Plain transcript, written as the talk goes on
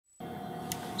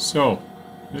So,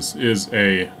 this is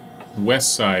a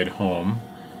west side home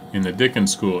in the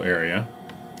Dickens School area,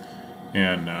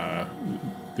 and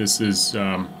this is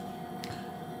a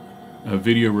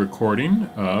video recording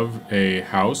of a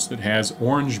house that has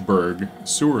Orangeburg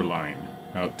sewer line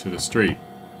out to the street.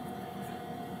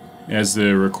 As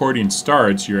the recording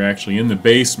starts, you're actually in the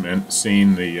basement,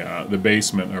 seeing the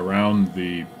basement around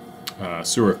the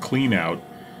sewer cleanout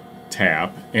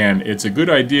tap, and it's a good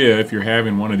idea if you're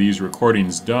having one of these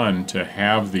recordings done to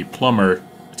have the plumber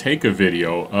take a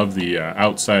video of the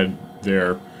outside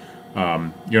there,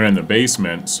 you're in the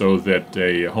basement, so that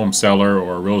a home seller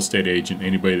or a real estate agent,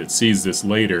 anybody that sees this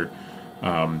later,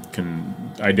 can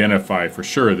identify for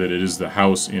sure that it is the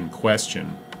house in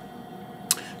question.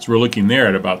 So we're looking there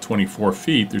at about 24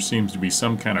 feet. There seems to be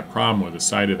some kind of problem with the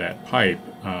side of that pipe.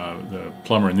 The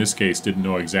plumber in this case didn't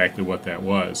know exactly what that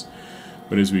was.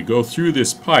 But as we go through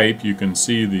this pipe, you can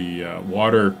see the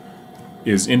water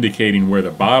is indicating where the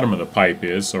bottom of the pipe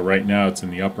is. So right now it's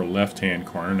in the upper left-hand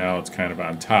corner. Now it's kind of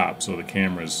on top, so the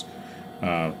camera's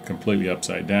completely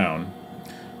upside down.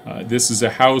 This is a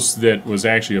house that was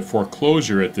actually a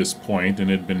foreclosure at this point and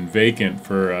had been vacant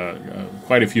for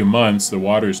quite a few months. The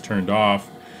water's turned off.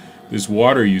 This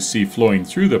water you see flowing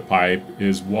through the pipe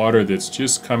is water that's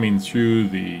just coming through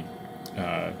the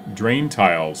drain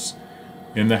tiles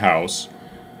in the house,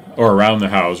 or around the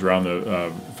house, around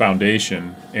the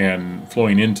foundation, and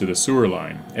flowing into the sewer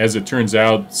line. As it turns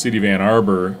out, the City of Ann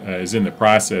Arbor is in the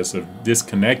process of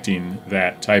disconnecting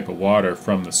that type of water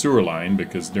from the sewer line,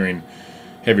 because during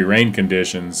heavy rain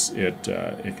conditions it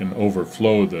can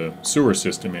overflow the sewer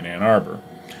system in Ann Arbor.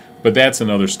 But that's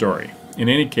another story. In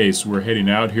any case, we're heading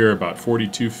out here about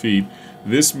 42 feet.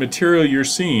 This material you're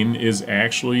seeing is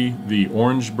actually the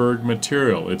Orangeburg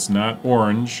material. It's not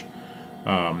orange.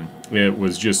 It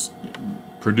was just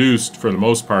produced for the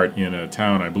most part in a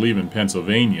town, I believe in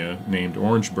Pennsylvania, named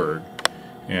Orangeburg,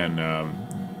 and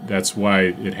that's why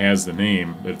it has the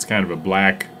name. But it's kind of a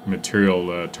black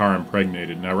material, tar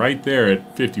impregnated. Now right there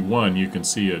at 51 you can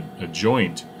see a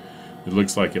joint. It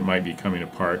looks like it might be coming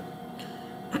apart.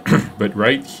 But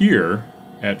right here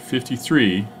at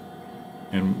 53,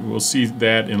 and we'll see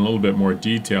that in a little bit more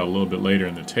detail a little bit later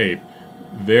in the tape,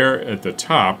 there at the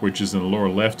top, which is in the lower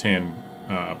left-hand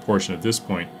portion at this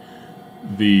point,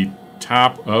 the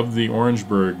top of the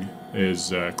Orangeburg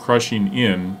is crushing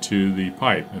into the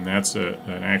pipe, and that's an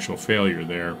actual failure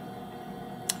there.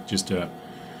 Just a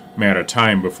matter of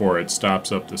time before it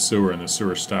stops up the sewer and the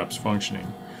sewer stops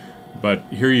functioning. But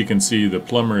here you can see the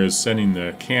plumber is sending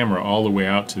the camera all the way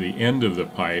out to the end of the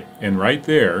pipe, and right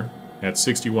there at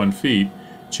 61 feet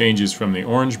changes from the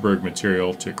Orangeburg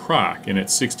material to crock, and at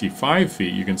 65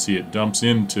 feet you can see it dumps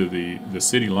into the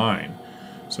city line.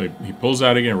 So he pulls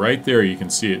out again. Right there you can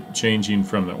see it changing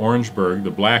from the Orangeburg,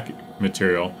 the black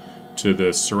material, to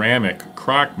the ceramic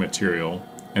crock material,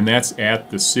 and that's at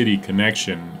the city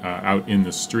connection out in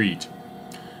the street.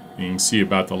 And you can see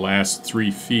about the last 3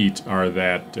 feet are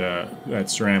that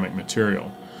ceramic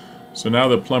material. So now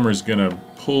the plumber is going to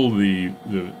pull the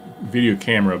video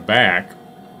camera back,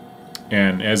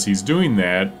 and as he's doing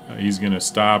that, he's going to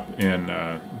stop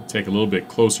and take a little bit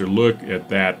closer look at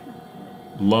that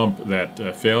lump,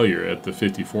 that failure at the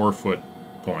 54-foot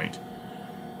point.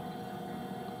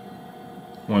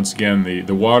 Once again,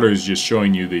 the water is just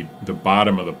showing you the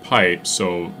bottom of the pipe.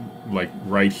 So like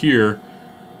right here,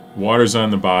 water's on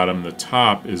the bottom, the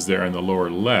top is there in the lower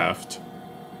left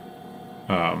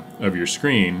of your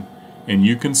screen, and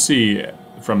you can see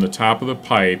from the top of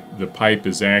the pipe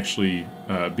is actually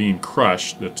being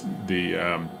crushed.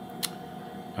 The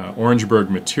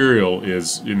Orangeburg material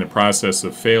is in the process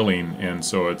of failing, and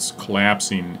so it's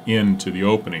collapsing into the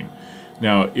opening.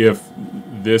 Now, if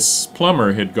this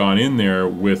plumber had gone in there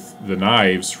with the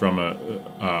knives from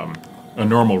a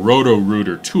normal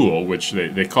roto-rooter tool, which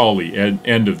they call the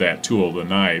end of that tool the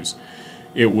knives,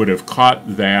 it would have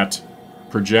caught that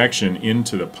projection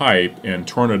into the pipe and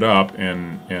torn it up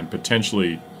and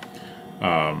potentially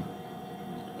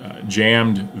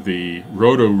jammed the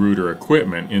roto-rooter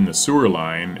equipment in the sewer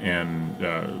line, and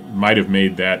might have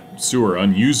made that sewer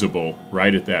unusable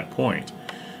right at that point.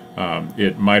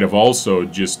 It might have also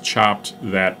just chopped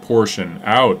that portion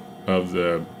out of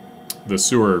the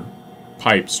sewer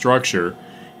pipe structure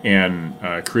and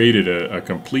created a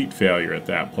complete failure at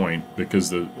that point,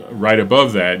 because right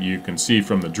above that you can see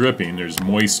from the dripping there's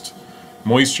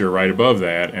moisture right above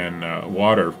that, and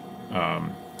water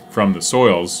from the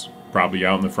soils probably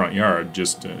out in the front yard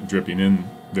just dripping in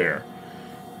there.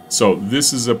 So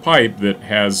this is a pipe that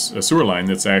has a sewer line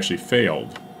that's actually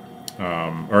failed.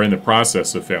 are in the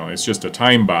process of failing. It's just a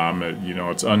time bomb. You know,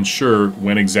 it's unsure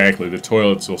when exactly the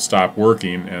toilets will stop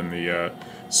working and the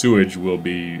sewage will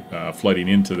be flooding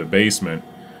into the basement.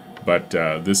 But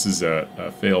this is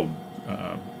a failed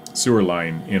sewer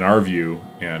line in our view,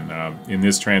 and in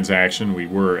this transaction we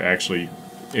were actually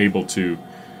able to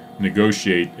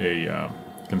negotiate a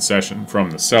concession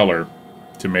from the seller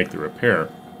to make the repair.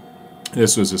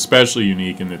 This was especially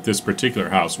unique in that this particular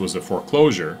house was a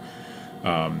foreclosure.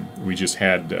 We just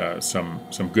had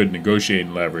some good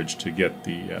negotiating leverage to get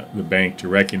the bank to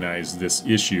recognize this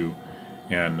issue,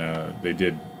 and they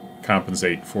did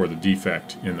compensate for the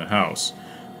defect in the house.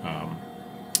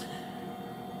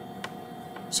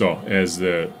 So as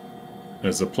the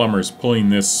plumber's pulling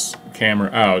this camera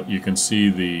out, you can see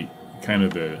the kind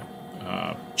of the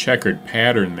checkered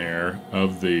pattern there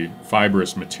of the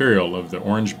fibrous material of the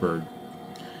Orangeburg.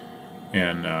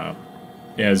 And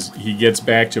as he gets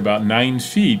back to about 9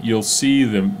 feet, you'll see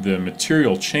the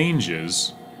material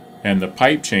changes and the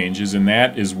pipe changes, and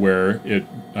that is where it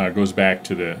goes back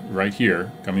to the right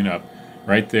here, coming up,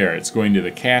 right there. It's going to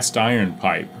the cast iron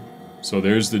pipe. So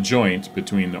there's the joint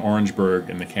between the Orangeburg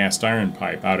and the cast iron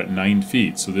pipe out at 9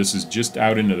 feet. So this is just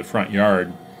out into the front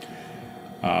yard,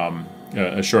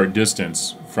 a short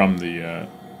distance from the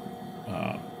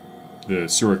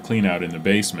sewer cleanout in the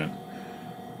basement.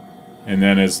 And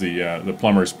then as the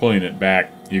plumber's pulling it back,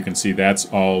 you can see that's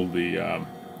all the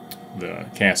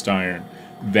cast iron.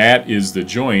 That is the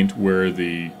joint where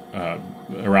the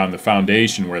around the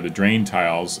foundation where the drain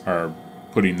tiles are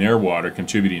putting their water,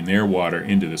 contributing their water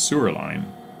into the sewer line.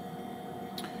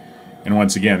 And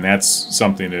once again, that's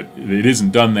something that it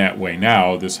isn't done that way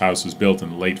now. This house was built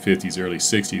in the late 50s, early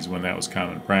 60s when that was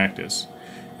common practice.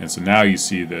 And so now you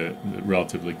see the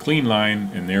relatively clean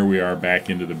line, and there we are back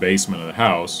into the basement of the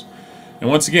house. And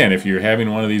once again, if you're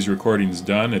having one of these recordings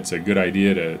done, it's a good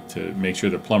idea to make sure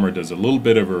the plumber does a little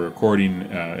bit of a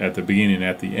recording at the beginning and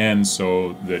at the end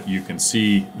so that you can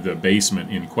see the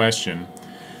basement in question.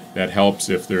 That helps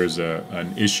if there's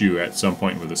an issue at some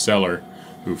point with the seller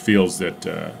who feels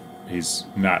that he's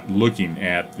not looking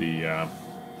at the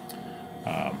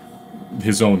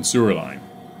his own sewer line.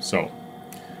 So,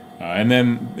 and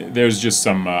then there's just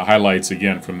some highlights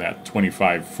again from that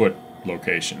 25-foot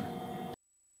location.